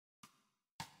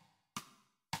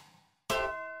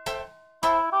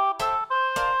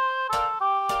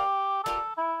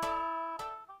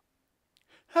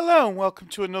Hello and welcome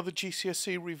to another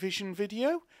GCSE revision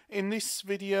video. In this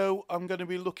video I'm going to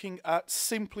be looking at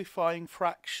simplifying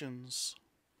fractions.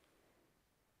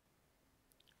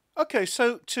 Okay,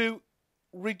 so to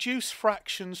reduce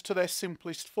fractions to their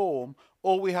simplest form,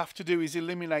 all we have to do is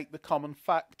eliminate the common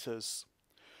factors.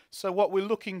 So what we're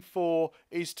looking for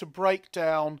is to break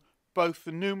down both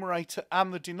the numerator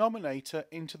and the denominator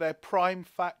into their prime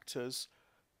factors.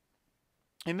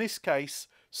 In this case,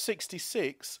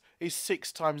 66 is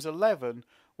 6 times 11.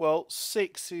 Well,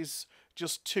 6 is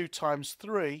just 2 times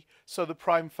 3, so the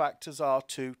prime factors are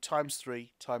 2 times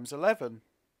 3 times 11.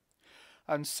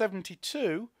 And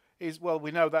 72 is, well,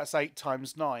 we know that's 8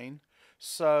 times 9,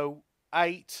 so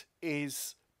 8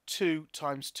 is 2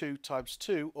 times 2 times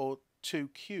 2, or 2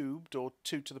 cubed, or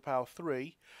 2 to the power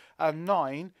 3, and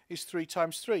 9 is 3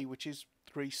 times 3, which is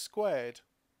 3 squared.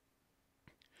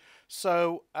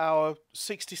 So our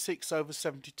 66 over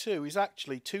 72 is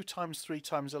actually 2 times 3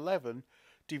 times 11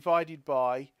 divided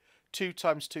by 2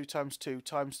 times 2 times 2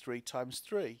 times 3 times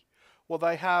 3. Well,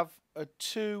 they have a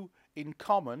 2 in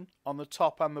common on the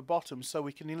top and the bottom, so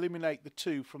we can eliminate the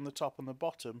 2 from the top and the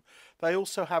bottom. They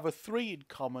also have a 3 in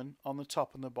common on the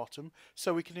top and the bottom,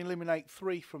 so we can eliminate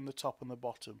 3 from the top and the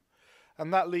bottom.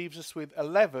 And that leaves us with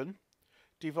 11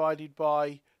 divided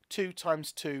by 2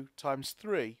 times 2 times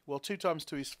 3. Well, 2 times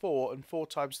 2 is 4 and 4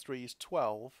 times 3 is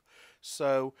 12.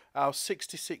 So our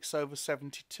 66 over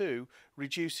 72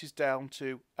 reduces down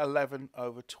to 11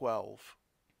 over 12.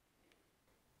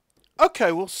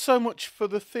 Okay, well, so much for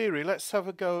the theory. Let's have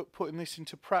a go at putting this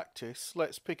into practice.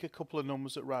 Let's pick a couple of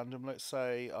numbers at random. Let's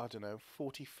say, I don't know,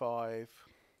 45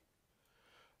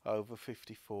 over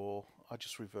 54. I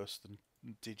just reversed the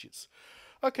digits.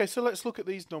 Okay, so let's look at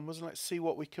these numbers and let's see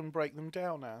what we can break them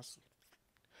down as.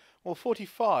 Well,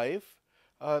 45,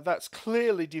 that's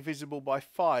clearly divisible by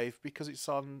 5 because it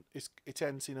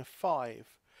ends in a 5.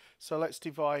 So let's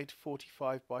divide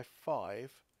 45 by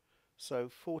 5. So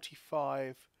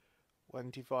 45 when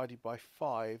divided by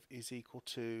 5 is equal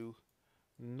to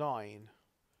 9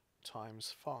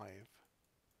 times 5.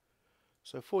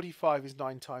 So 45 is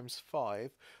 9 times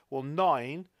 5. Well,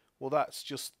 9, well, that's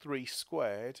just 3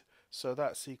 squared. So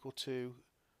that's equal to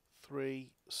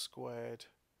 3 squared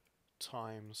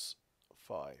times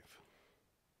 5.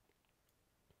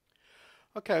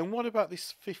 Okay, and what about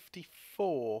this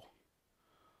 54?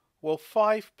 Well,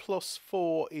 5 plus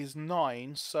 4 is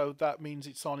 9, so that means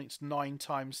it's on its 9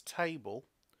 times table.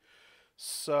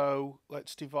 So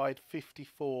let's divide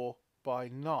 54 by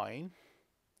 9,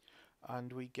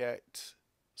 and we get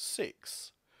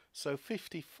 6. So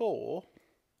 54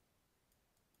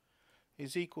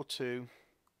 is equal to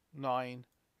 9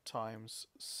 times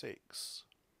 6,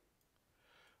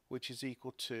 which is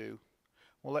equal to,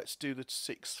 well, let's do the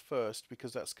 6 first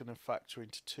because that's going to factor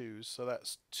into 2s. So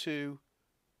that's 2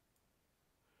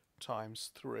 times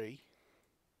 3.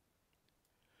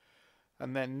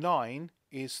 And then 9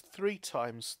 is 3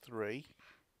 times 3.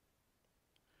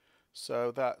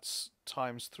 So that's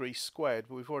times 3 squared,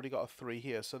 but we've already got a 3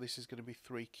 here, so this is going to be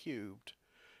 3 cubed.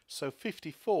 So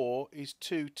 54 is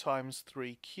 2 times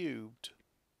 3 cubed.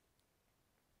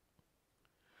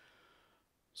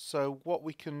 So what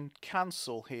we can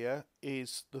cancel here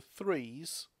is the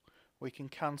 3's. We can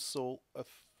cancel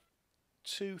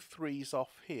 2 3's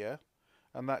off here,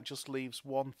 and that just leaves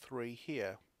 1 3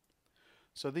 here.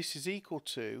 So this is equal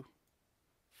to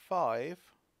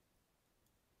 5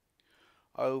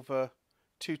 over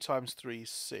 2 times 3 is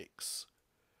 6.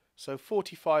 So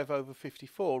 45 over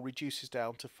 54 reduces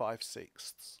down to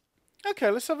 5/6. Okay,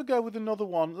 let's have a go with another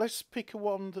one. Let's pick a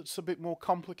one that's a bit more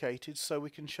complicated so we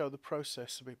can show the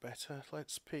process a bit better.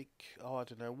 Let's pick, oh, I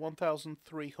don't know,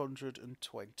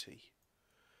 1320.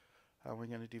 And we're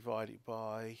going to divide it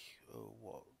by,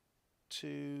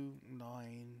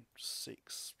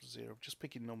 2960. Just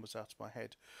picking numbers out of my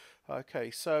head.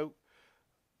 Okay, so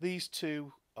these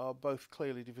two are both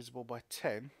clearly divisible by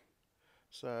 10.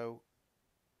 So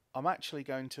I'm actually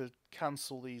going to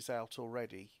cancel these out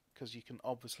already because you can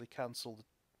obviously cancel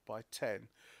by 10.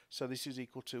 So this is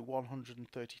equal to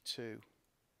 132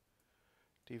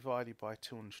 divided by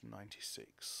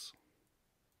 296.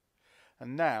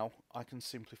 And now I can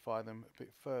simplify them a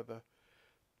bit further.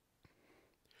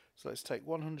 So let's take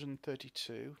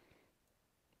 132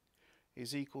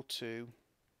 is equal to,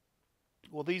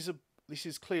 well, this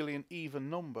is clearly an even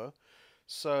number,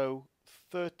 so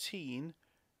 13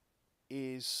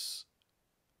 is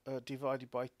divided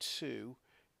by 2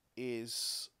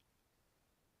 is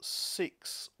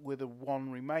 6 with a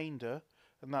 1 remainder,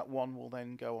 and that 1 will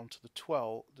then go on to the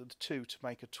 2 to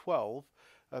make a 12,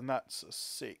 and that's a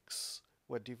 6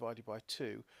 when divided by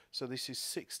 2. So this is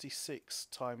 66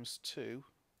 times 2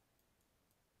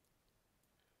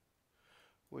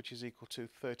 which is equal to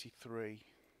 33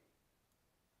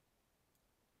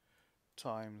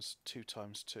 times 2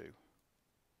 times 2,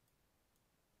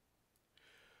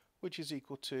 which is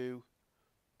equal to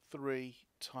 3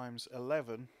 times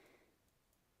 11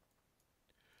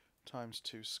 times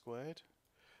 2 squared.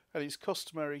 And it's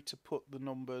customary to put the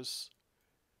numbers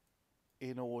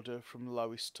in order from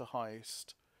lowest to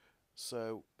highest.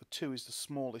 So the 2 is the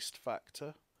smallest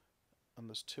factor, and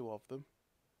there's 2 of them,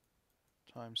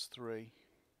 times 3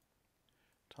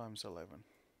 times 11.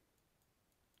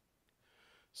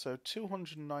 So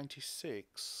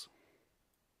 296,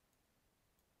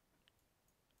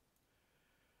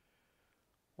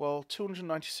 well,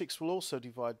 296 will also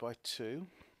divide by 2.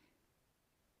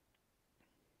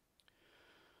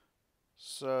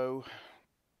 So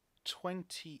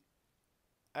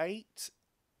 28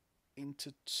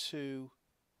 into 2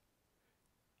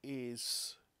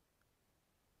 is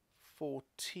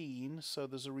 14, so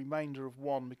there's a remainder of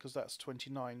 1 because that's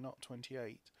 29, not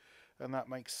 28. And that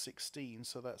makes 16,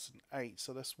 so that's an 8.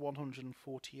 So that's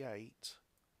 148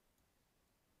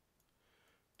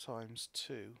 times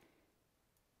 2.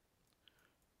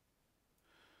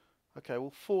 Okay,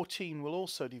 well 14 will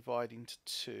also divide into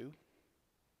 2.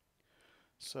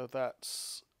 So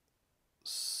that's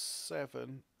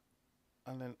 7,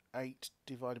 and then 8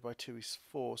 divided by 2 is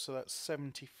 4, so that's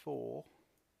 74.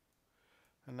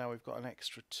 And now we've got an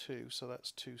extra 2, so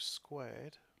that's 2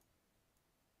 squared.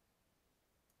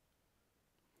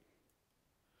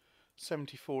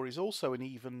 74 is also an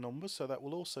even number, so that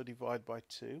will also divide by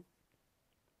 2.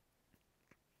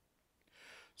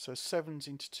 So 7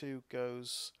 into 2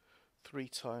 goes 3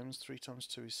 times. 3 times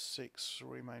 2 is 6,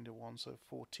 remainder 1, so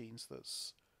 14, so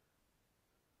that's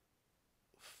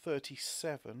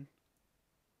 37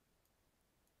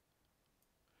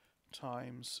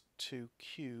 times 2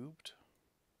 cubed.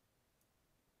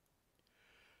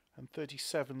 And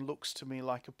 37 looks to me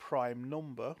like a prime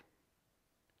number.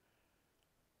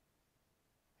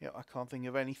 Yeah, I can't think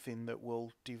of anything that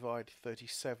will divide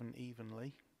 37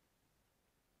 evenly.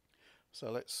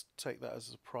 So let's take that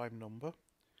as a prime number.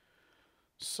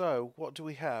 So what do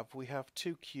we have? We have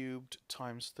 2 cubed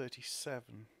times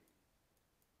 37.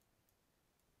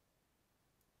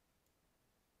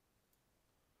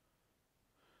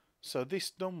 So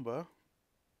this number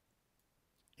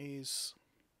is,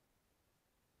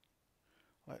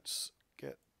 let's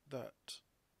get that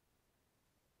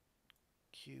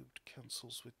cubed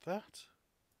cancels with that.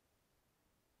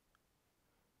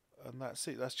 And that's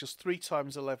it. That's just 3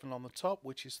 times 11 on the top,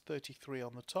 which is 33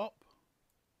 on the top.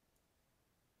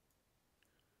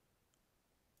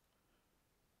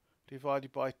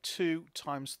 Divided by 2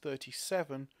 times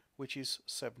 37, which is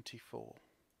 74.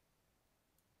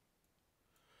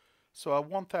 So our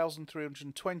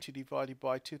 1320 divided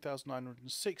by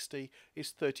 2960 is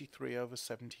 33 over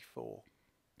 74.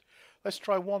 Let's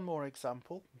try one more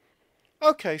example.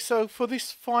 Okay, so for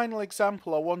this final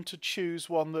example I want to choose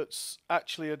one that's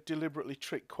actually a deliberately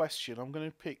tricked question. I'm going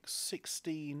to pick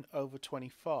 16 over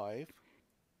 25.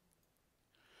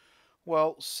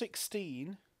 Well,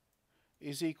 16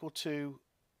 is equal to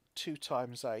 2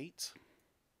 times 8,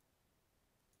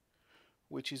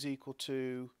 which is equal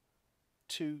to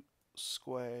 2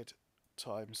 squared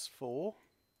times 4,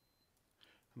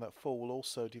 and that 4 will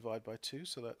also divide by 2,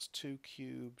 so that's 2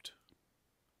 cubed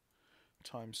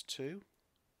times 2,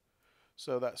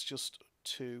 so that's just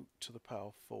 2 to the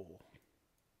power 4.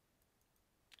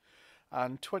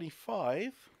 And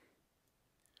 25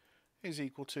 is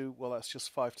equal to, well, that's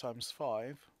just 5 times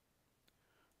 5,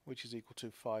 which is equal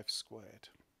to 5 squared.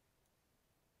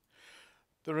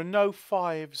 There are no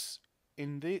 5s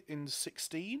in the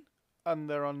 16, and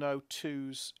there are no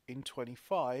 2's in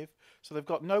 25, so they've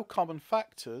got no common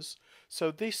factors, so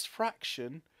this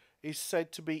fraction is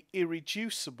said to be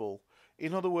irreducible.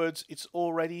 In other words, it's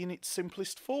already in its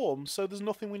simplest form, so there's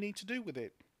nothing we need to do with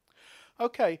it.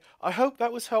 Okay, I hope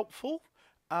that was helpful,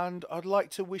 and I'd like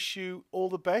to wish you all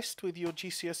the best with your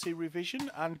GCSE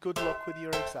revision and good luck with your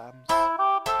exams.